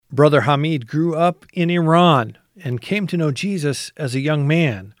Brother Hamid grew up in Iran and came to know Jesus as a young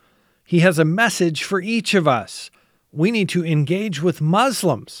man. He has a message for each of us. We need to engage with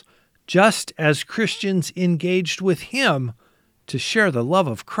Muslims, just as Christians engaged with him to share the love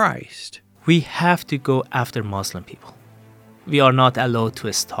of Christ. We have to go after Muslim people. We are not allowed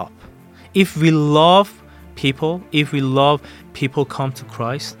to stop. If we love people come to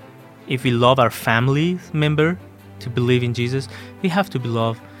Christ, if we love our family member to believe in Jesus, we have to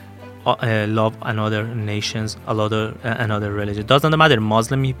love another nations, another religion. Doesn't matter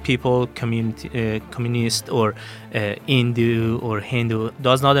Muslim people, communist or Hindu or Hindu.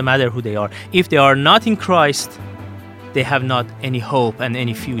 Does not matter who they are. If they are not in Christ, they have not any hope and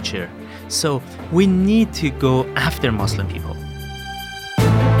any future. So we need to go after Muslim people.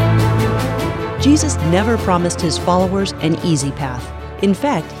 Jesus never promised his followers an easy path. In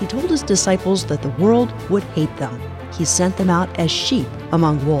fact, he told his disciples that the world would hate them. He sent them out as sheep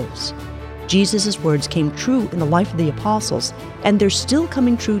among wolves. Jesus' words came true in the life of the apostles, and they're still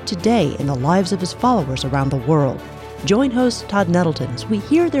coming true today in the lives of his followers around the world. Join host Todd Nettleton as we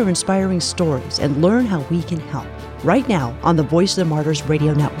hear their inspiring stories and learn how we can help. Right now on the Voice of the Martyrs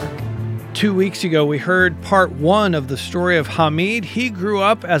Radio Network. 2 weeks ago, we heard part 1 of the story of Hamid. He grew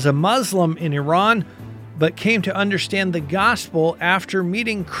up as a Muslim in Iran, but came to understand the gospel after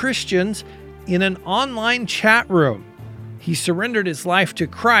meeting Christians in an online chat room. He surrendered his life to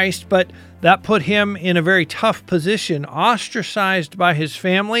Christ, but that put him in a very tough position, ostracized by his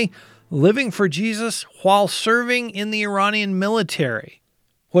family, living for Jesus while serving in the Iranian military.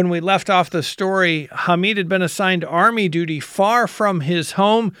 When we left off the story, Hamid had been assigned army duty far from his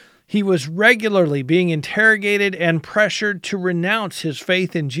home. He was regularly being interrogated and pressured to renounce his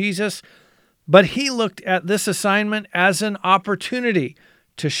faith in Jesus, but he looked at this assignment as an opportunity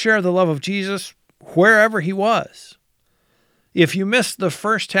to share the love of Jesus wherever he was. If you missed the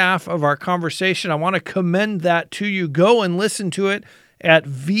first half of our conversation, I want to commend that to you. Go and listen to it at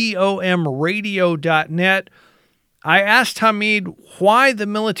VOMradio.net. I asked Hamid why the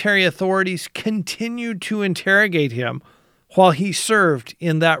military authorities continued to interrogate him while he served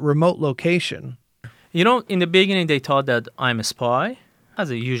in that remote location. You know, in the beginning, they thought that I'm a spy. As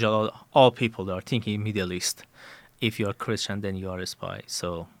usual, all people are thinking Middle East. If you are Christian, then you are a spy.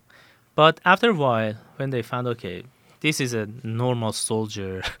 But after a while, when they found, okay, this is a normal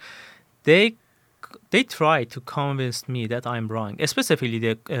soldier, they tried to convince me that I'm wrong, especially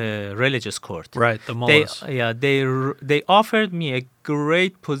the religious court. Right, the mullahs. They offered me a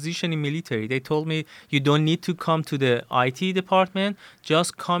great position in military. They told me, you don't need to come to the IT department,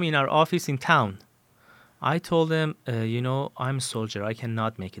 just come in our office in town. I told them, I'm a soldier. I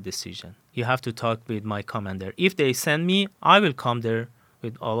cannot make a decision. You have to talk with my commander. If they send me, I will come there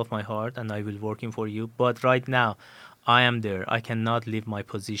with all of my heart and I will working for you. But right now, I am there. I cannot leave my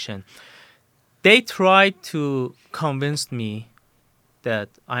position. They tried to convince me that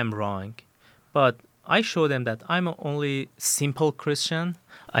I'm wrong, but I showed them that I'm only simple Christian.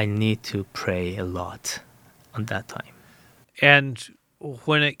 I need to pray a lot on that time. And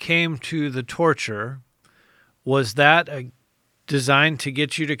when it came to the torture, was that designed to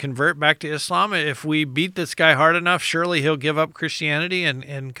get you to convert back to Islam? If we beat this guy hard enough, surely he'll give up Christianity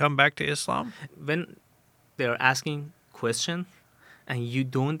and come back to Islam? When they're asking questions, and you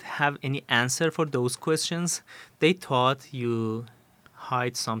don't have any answer for those questions, they thought you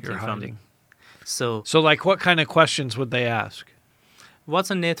hide something from them. So like what kind of questions would they ask?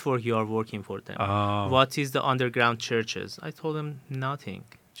 What's a network you are working for them? Oh. What is the underground churches? I told them nothing.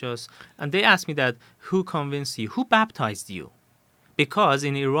 And they asked me that, who convinced you? Who baptized you? Because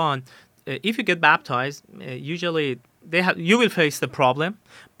in Iran, if you get baptized, usually you will face the problem,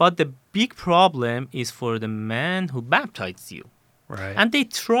 but the big problem is for the man who baptized you. Right. And they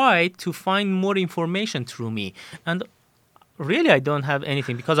tried to find more information through me. And really, I don't have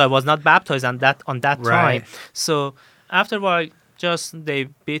anything because I was not baptized on that Right. time. So after a while, they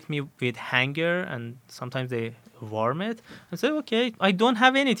beat me with hanger and sometimes they warm it and say, okay, I don't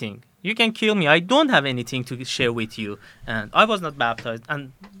have anything. You can kill me. I don't have anything to share with you. And I was not baptized.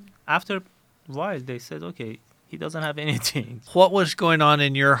 And after a while, they said, okay, he doesn't have anything. What was going on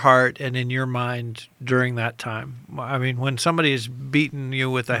in your heart and in your mind during that time? I mean, when somebody is beating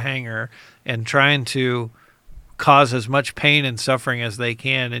you with a hanger and trying to cause as much pain and suffering as they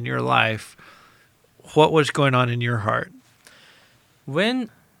can in your life, what was going on in your heart?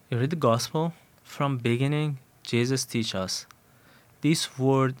 When you read the gospel, from beginning, Jesus teaches us, this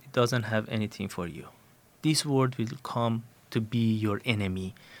world doesn't have anything for you. This world will come to be your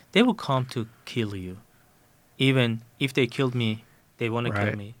enemy. They will come to kill you. Even if they killed me, they want to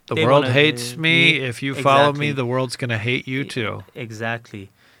kill me. The world hates me. If you follow me, the world's going to hate you too. Exactly.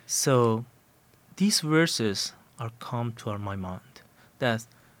 So these verses are come to my mind that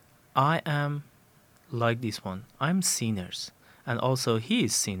I am like this one. I'm sinners, and also he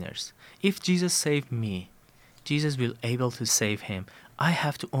is sinners. If Jesus saved me, Jesus will able to save him. I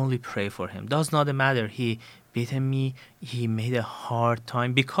have to only pray for him. Does not matter he beaten me, he made a hard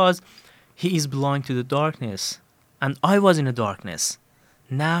time, because he is blind to the darkness, and I was in the darkness.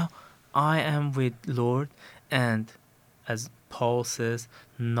 Now I am with Lord, and as Paul says,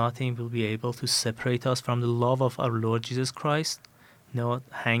 nothing will be able to separate us from the love of our Lord Jesus Christ. No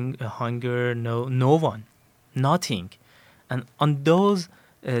hunger, no one, nothing. And on those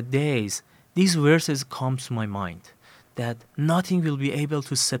days, these verses come to my mind, that nothing will be able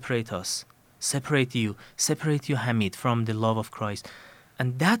to separate us, separate you, Hamid, from the love of Christ.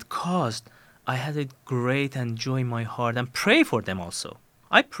 And that caused I had a great and joy in my heart, and pray for them also.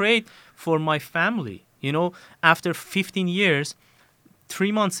 I prayed for my family. You know, after 15 years,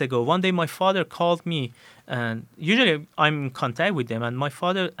 3 months ago, one day my father called me, and usually I'm in contact with them, and my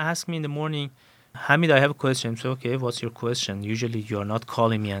father asked me in the morning, Hamid, I have a question. So, okay, what's your question? Usually you are not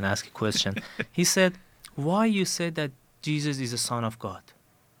calling me and ask a question. He said, why you said that Jesus is the Son of God?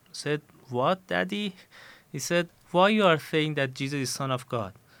 I said, what, Daddy? He said, why you are saying that Jesus is Son of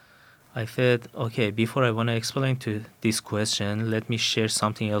God? I said, okay, before I want to explain to this question, let me share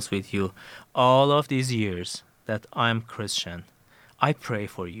something else with you. All of these years that I'm Christian, I pray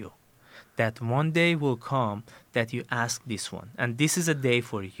for you that one day will come that you ask this one. And this is a day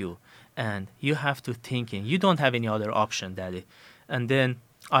for you. And you have to think in. You don't have any other option, Daddy. And then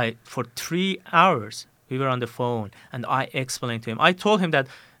for 3 hours, we were on the phone, and I explained to him. I told him that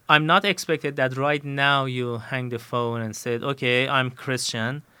I'm not expected that right now you hang the phone and said, okay, I'm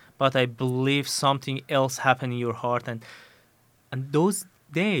Christian, but I believe something else happened in your heart. And those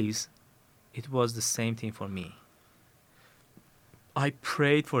days, it was the same thing for me. I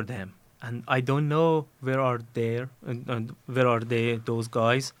prayed for them, and I don't know where are they, those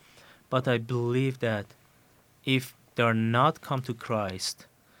guys, but I believe that if they are not come to Christ,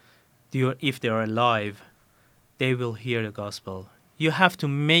 if they are alive, they will hear the gospel. You have to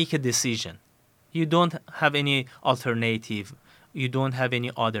make a decision. You don't have any alternative. You don't have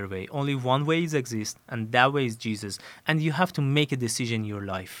any other way. Only one way exists, and that way is Jesus. And you have to make a decision in your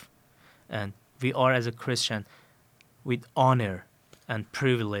life. And we are, as a Christian, with honor and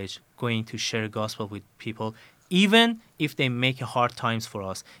privilege, going to share gospel with people, even if they make hard times for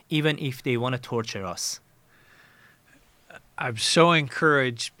us, even if they want to torture us. I'm so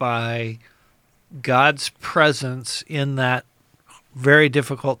encouraged by God's presence in that very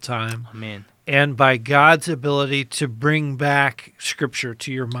difficult time. Amen. And by God's ability to bring back Scripture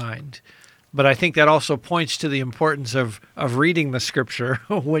to your mind. But I think that also points to the importance of reading the Scripture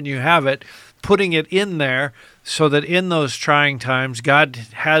when you have it, putting it in there so that in those trying times, God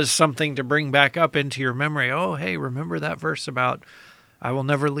has something to bring back up into your memory. Oh, hey, remember that verse about, I will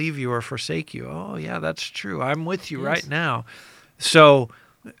never leave you or forsake you. Oh, yeah, that's true. I'm with you right now. So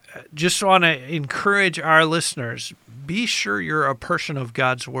just want to encourage our listeners, be sure you're a person of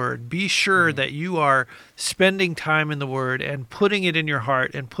God's Word. Be sure that you are spending time in the Word and putting it in your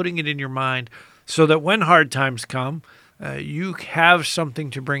heart and putting it in your mind so that when hard times come, you have something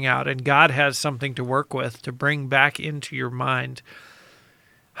to bring out and God has something to work with to bring back into your mind.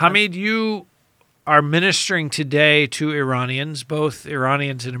 Hamid, you are ministering today to Iranians, both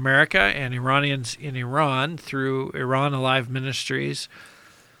Iranians in America and Iranians in Iran through Iran Alive Ministries.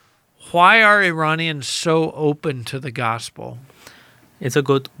 Why are Iranians so open to the gospel? It's a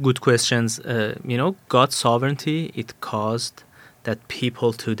good question. God's sovereignty, it caused that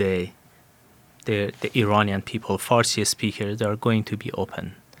people today, the Iranian people, Farsi speakers, they are going to be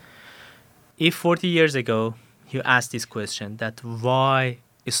open. If 40 years ago you asked this question, that why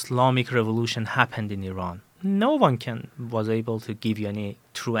Islamic revolution happened in Iran, no one was able to give you any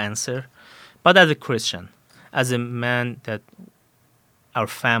true answer. But as a Christian, as a man that our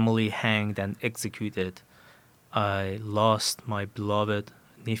family hanged and executed, I lost my beloved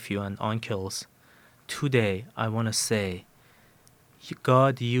nephew and uncles. Today, I want to say,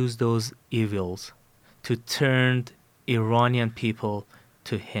 God used those evils to turn Iranian people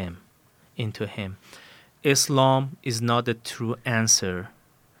into Him. Islam is not the true answer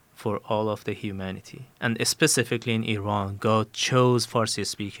for all of the humanity. And specifically in Iran, God chose Farsi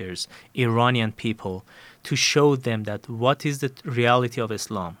speakers, Iranian people, to show them that what is the reality of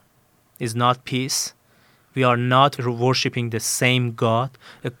Islam is not peace. We are not worshiping the same God.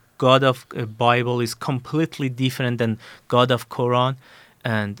 A God of a Bible is completely different than God of Quran.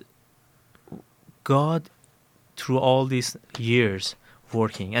 And God, through all these years,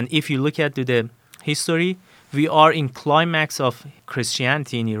 working. And if you look at the history, We are in climax of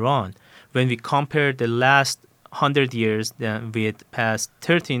Christianity in Iran. When we compare the last 100 years with past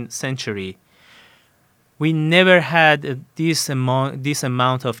 13th century, we never had this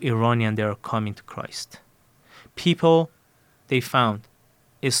amount of Iranian that are coming to Christ. People, they found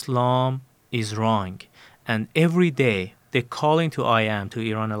Islam is wrong. And every day, they're calling to IAM, to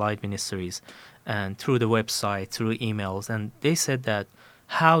Iran Allied Ministries, and through the website, through emails. And they said that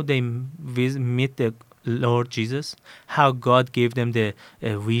how they meet the Lord Jesus, how God gave them the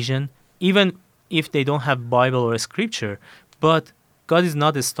vision, even if they don't have Bible or scripture, but God is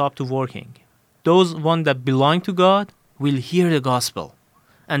not stopped to working. Those one that belong to God will hear the gospel.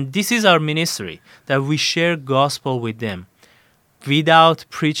 And this is our ministry, that we share gospel with them. Without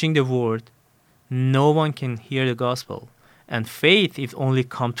preaching the word, no one can hear the gospel. And faith is only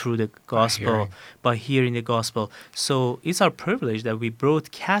come through the gospel, by hearing the gospel. So it's our privilege that we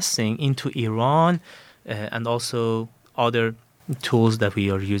broadcasting into Iran and also other tools that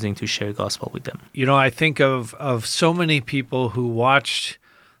we are using to share gospel with them. You know, I think of so many people who watched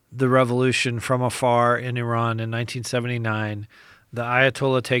the revolution from afar in Iran in 1979. The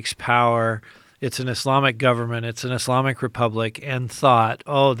Ayatollah takes power. It's an Islamic government. It's an Islamic republic, and thought,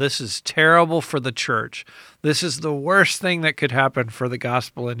 oh, this is terrible for the church. This is the worst thing that could happen for the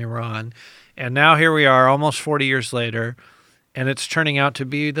gospel in Iran. And now here we are almost 40 years later, and it's turning out to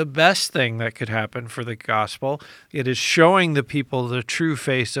be the best thing that could happen for the gospel. It is showing the people the true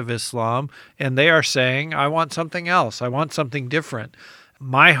face of Islam, and they are saying, I want something else. I want something different.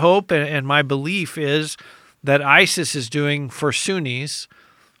 My hope and my belief is that ISIS is doing for Sunnis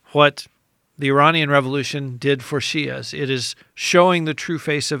what the Iranian Revolution did for Shias. It is showing the true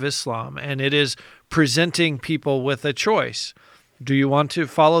face of Islam, and it is presenting people with a choice. Do you want to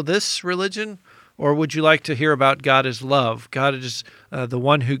follow this religion, or would you like to hear about God as love? God is the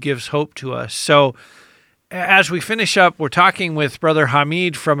one who gives hope to us. So as we finish up, we're talking with Brother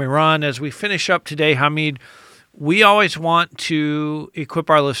Hamid from Iran. As we finish up today, Hamid, we always want to equip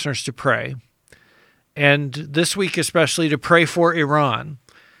our listeners to pray, and this week especially to pray for Iran.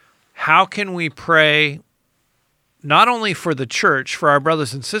 How can we pray not only for the church, for our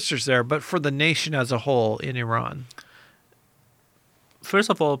brothers and sisters there, but for the nation as a whole in Iran? First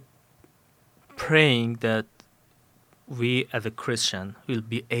of all, praying that we as a Christian will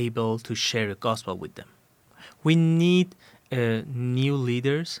be able to share the gospel with them. We need new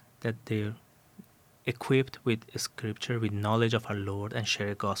leaders that they're equipped with scripture, with knowledge of our Lord, and share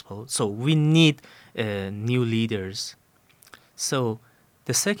the gospel. So we need new leaders. So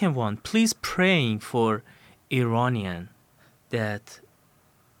the second one, please praying for Iranian, that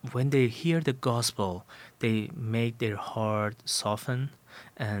when they hear the gospel, they make their heart soften,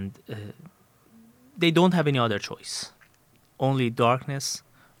 and they don't have any other choice, only darkness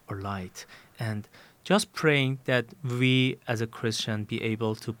or light. And just praying that we as a Christian be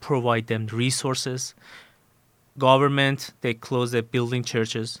able to provide them resources. Government, they close the building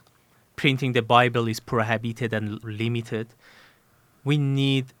churches. Printing the Bible is prohibited and limited. We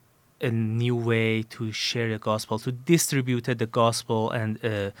need a new way to share the gospel, to distribute the gospel and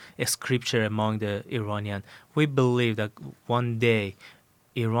a scripture among the Iranian. We believe that one day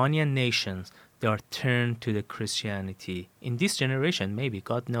Iranian nations, they are turned to the Christianity. In this generation, maybe,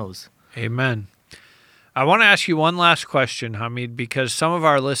 God knows. Amen. I want to ask you one last question, Hamid, because some of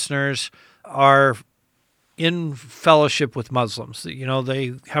our listeners are in fellowship with Muslims. You know,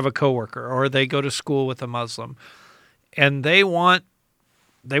 they have a coworker or they go to school with a Muslim, and they want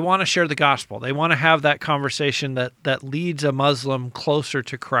to share the gospel. They want to have that conversation that leads a Muslim closer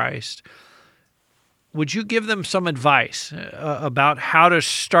to Christ. Would you give them some advice about how to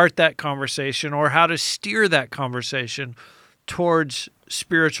start that conversation or how to steer that conversation towards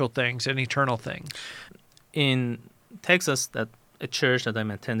spiritual things and eternal things? In Texas, that a church that I'm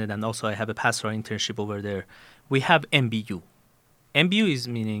attended, and also I have a pastoral internship over there, we have MBU. MBU is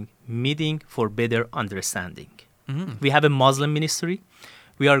meaning Meeting for Better Understanding. Mm-hmm. We have a Muslim ministry.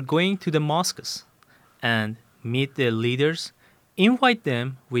 We are going to the mosques and meet the leaders, invite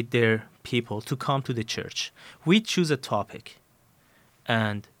them with their people to come to the church. We choose a topic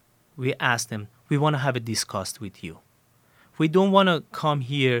and we ask them, we want to have it discussed with you. We don't want to come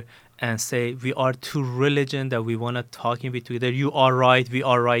here and say we are two religion that we want to talking with together. You are right, we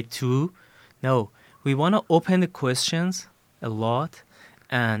are right too. No, we want to open the questions a lot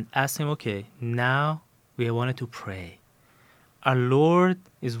and ask them, okay, now we wanted to pray. Our Lord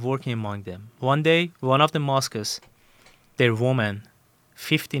is working among them. One day, one of the mosques, their women,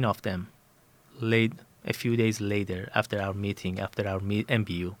 15 of them, a few days later, after our meeting, after our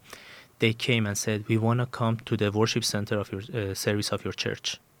MBU, they came and said, we want to come to the worship center of your service of your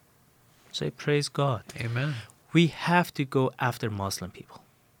church. Say, praise God. Amen. We have to go after Muslim people.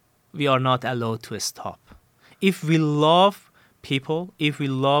 We are not allowed to stop. If we love people, if we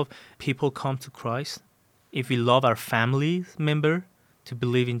love people come to Christ, if we love our family member to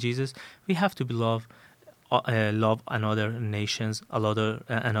believe in Jesus, we have to love another nations,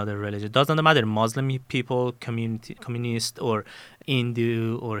 another religion. Doesn't matter, Muslim people, communist or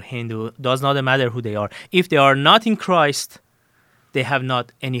Hindu or Hindu, does not matter who they are. If they are not in Christ, they have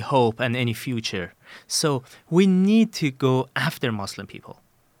not any hope and any future. So we need to go after Muslim people.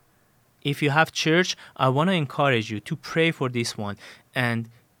 If you have church, I want to encourage you to pray for this one and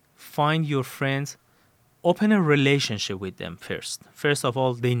find your friends, open a relationship with them first. First of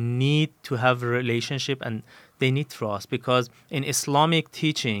all, they need to have a relationship and they need trust, because in Islamic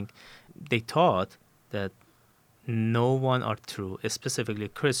teaching, they taught that no one are true, specifically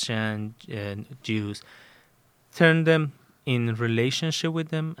Christian and Jews. Turn them in relationship with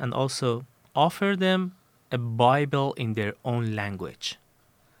them and also offer them a Bible in their own language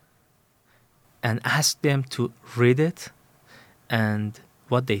and ask them to read it and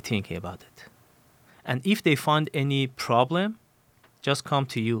what they think about it. And if they find any problem, just come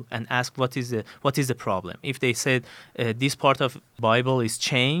to you and ask what is the problem. If they said this part of Bible is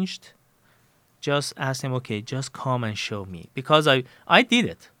changed, just ask them, okay, just come and show me. Because I did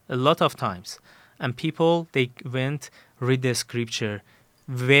it a lot of times. And people, they went, read the scripture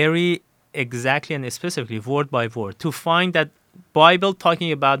very exactly and specifically, word by word, to find that Bible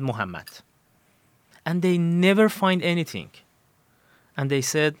talking about Muhammad. And they never find anything. And they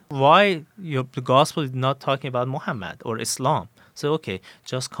said, why the gospel is not talking about Muhammad or Islam? So, okay,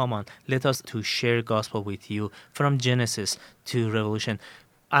 just come on. Let us to share gospel with you from Genesis to Revelation.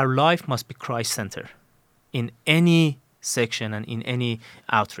 Our life must be Christ-centered in any section and in any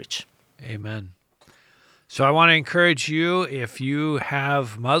outreach. Amen. So I want to encourage you, if you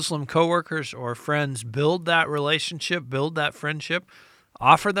have Muslim coworkers or friends, build that relationship, build that friendship,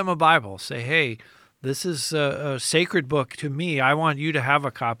 offer them a Bible. Say, hey, this is a sacred book to me. I want you to have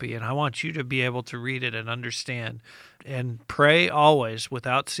a copy, and I want you to be able to read it and understand. And pray always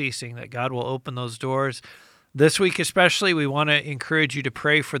without ceasing that God will open those doors. This week especially, we want to encourage you to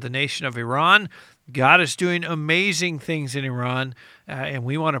pray for the nation of Iran. God is doing amazing things in Iran, and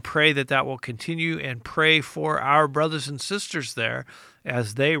we want to pray that that will continue, and pray for our brothers and sisters there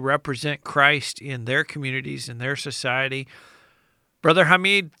as they represent Christ in their communities, in their society. Brother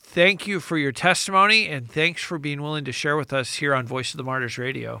Hamid, thank you for your testimony, and thanks for being willing to share with us here on Voice of the Martyrs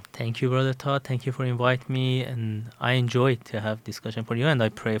Radio. Thank you, Brother Todd. Thank you for inviting me, and I enjoyed to have discussion for you, and I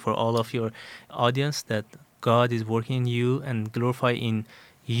pray for all of your audience that God is working in you and glorify in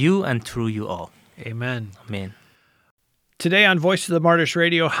you and through you all. Amen. Amen. Today on Voice of the Martyrs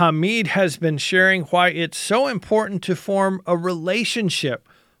Radio, Hamid has been sharing why it's so important to form a relationship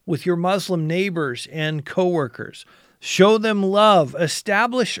with your Muslim neighbors and coworkers. Show them love,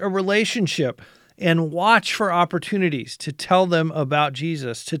 establish a relationship, and watch for opportunities to tell them about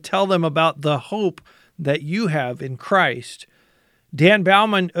Jesus, to tell them about the hope that you have in Christ. Dan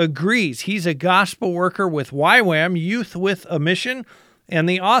Baumann agrees. He's a gospel worker with YWAM, Youth with a Mission, and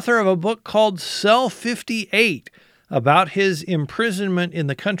the author of a book called Cell 58 about his imprisonment in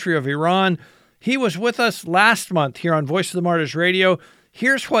the country of Iran. He was with us last month here on Voice of the Martyrs Radio.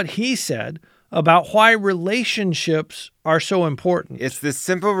 Here's what he said about why relationships are so important. It's the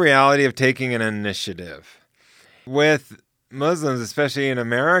simple reality of taking an initiative. With Muslims, especially in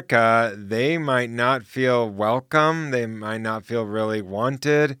America, they might not feel welcome. They might not feel really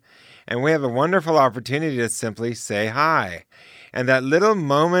wanted. And we have a wonderful opportunity to simply say hi. And that little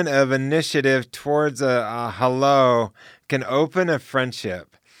moment of initiative towards a hello can open a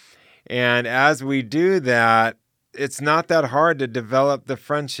friendship. And as we do that, it's not that hard to develop the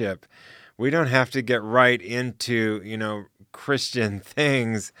friendship. We don't have to get right into, Christian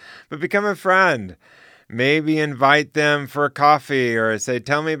things, but become a friend. Maybe invite them for a coffee, or say,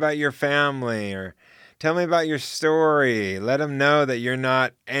 tell me about your family, or tell me about your story. Let them know that you're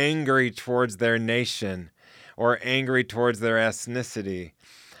not angry towards their nation or angry towards their ethnicity.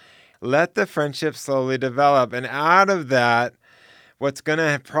 Let the friendship slowly develop. And out of that, what's going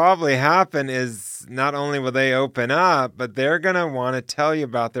to probably happen is not only will they open up, but they're going to want to tell you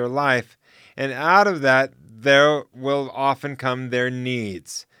about their life. And out of that, there will often come their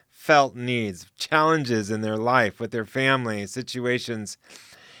needs, felt needs, challenges in their life with their family, situations.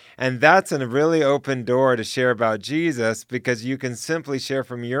 And that's a really open door to share about Jesus, because you can simply share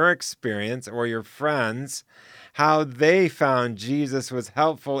from your experience or your friends how they found Jesus was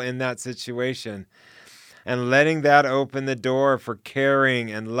helpful in that situation. And letting that open the door for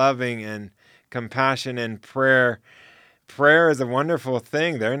caring and loving and compassion and prayer prayer is a wonderful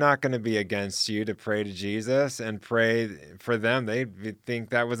thing. They're not going to be against you to pray to Jesus and pray for them. They think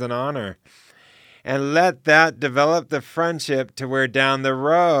that was an honor. And let that develop the friendship to where down the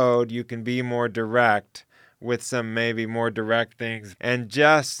road you can be more direct with some maybe more direct things, and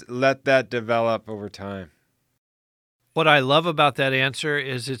just let that develop over time. What I love about that answer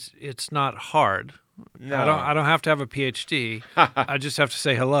is it's not hard. No. I don't have to have a PhD. I just have to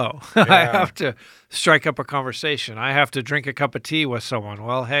say hello. Yeah. I have to strike up a conversation. I have to drink a cup of tea with someone.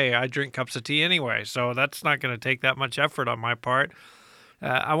 Well, hey, I drink cups of tea anyway, so that's not going to take that much effort on my part.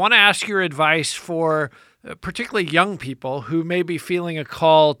 I want to ask your advice for particularly young people who may be feeling a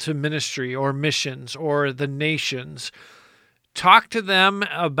call to ministry or missions or the nations. Talk to them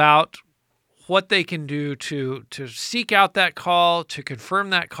about what they can do to seek out that call, to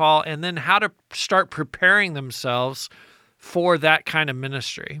confirm that call, and then how to start preparing themselves for that kind of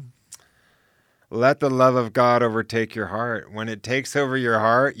ministry. Let the love of God overtake your heart. When it takes over your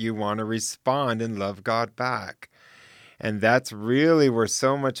heart, you want to respond and love God back. And that's really where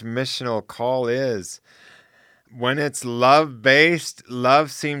so much missional call is. When it's love-based, love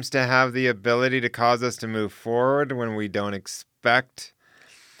seems to have the ability to cause us to move forward when we don't expect,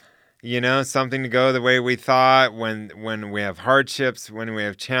 something to go the way we thought. When we have hardships, when we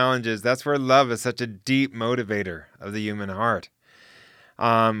have challenges, that's where love is such a deep motivator of the human heart,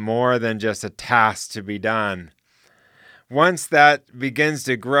 more than just a task to be done. Once that begins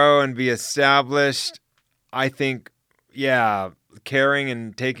to grow and be established, I think, caring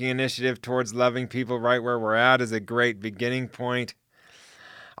and taking initiative towards loving people right where we're at is a great beginning point.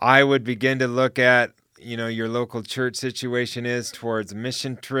 I would begin to look at, your local church situation is towards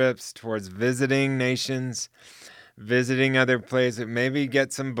mission trips, towards visiting nations, visiting other places. Maybe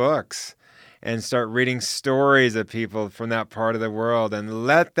get some books and start reading stories of people from that part of the world and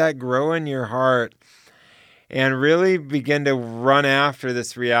let that grow in your heart. And really begin to run after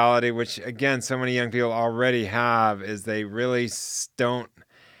this reality, which, again, so many young people already have, is they really don't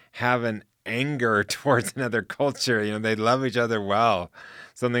have an anger towards another culture. They love each other well.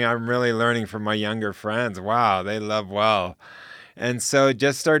 Something I'm really learning from my younger friends. Wow, they love well. And so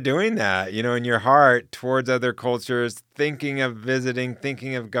just start doing that, in your heart towards other cultures, thinking of visiting,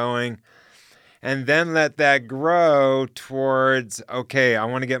 thinking of going. And then let that grow towards, okay, I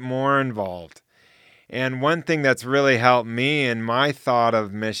want to get more involved. And one thing that's really helped me in my thought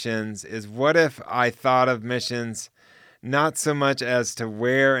of missions is, what if I thought of missions not so much as to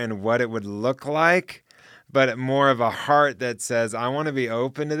where and what it would look like, but more of a heart that says, I want to be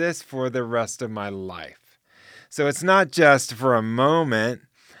open to this for the rest of my life. So it's not just for a moment.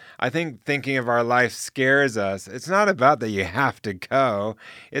 I think thinking of our life scares us. It's not about that you have to go.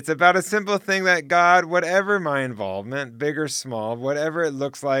 It's about a simple thing that God, whatever my involvement, big or small, whatever it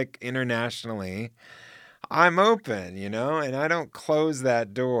looks like internationally, I'm open, and I don't close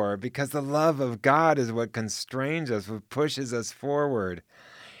that door, because the love of God is what constrains us, what pushes us forward.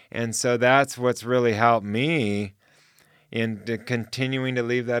 And so that's what's really helped me in continuing to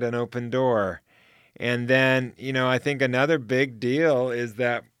leave that an open door. And then, I think another big deal is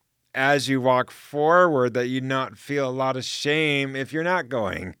that as you walk forward, that you not feel a lot of shame if you're not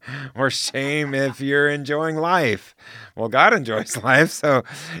going, or shame if you're enjoying life. Well, God enjoys life. So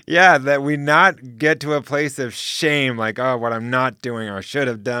that we not get to a place of shame, like, oh, what I'm not doing or should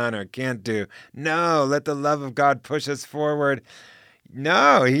have done or can't do. No, let the love of God push us forward.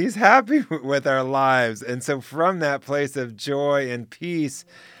 No, He's happy with our lives. And so from that place of joy and peace,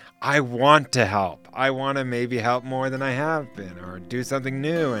 I want to help. I want to maybe help more than I have been, or do something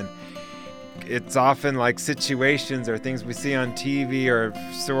new. And it's often like situations or things we see on TV or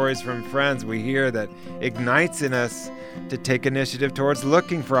stories from friends we hear that ignites in us to take initiative towards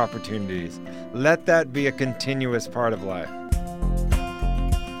looking for opportunities. Let that be a continuous part of life.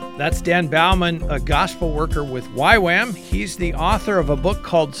 That's Dan Baumann, a gospel worker with YWAM. He's the author of a book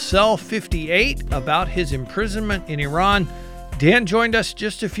called Cell 58 about his imprisonment in Iran. Dan joined us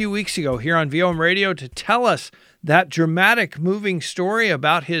just a few weeks ago here on VOM Radio to tell us that dramatic, moving story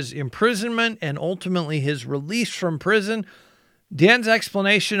about his imprisonment and ultimately his release from prison. Dan's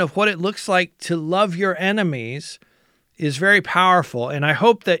explanation of what it looks like to love your enemies is very powerful, and I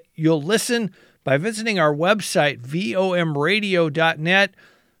hope that you'll listen by visiting our website, vomradio.net.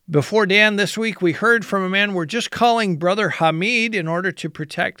 Before Dan this week, we heard from a man we're just calling Brother Hamid in order to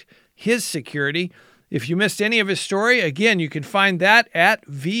protect his security. If you missed any of his story, again, you can find that at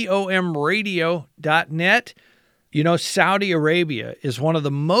vomradio.net. Saudi Arabia is one of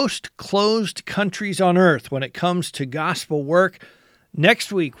the most closed countries on earth when it comes to gospel work.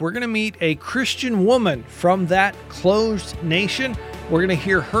 Next week, we're going to meet a Christian woman from that closed nation. We're going to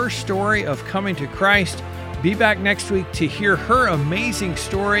hear her story of coming to Christ. Be back next week to hear her amazing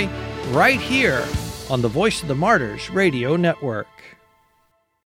story right here on the Voice of the Martyrs Radio Network.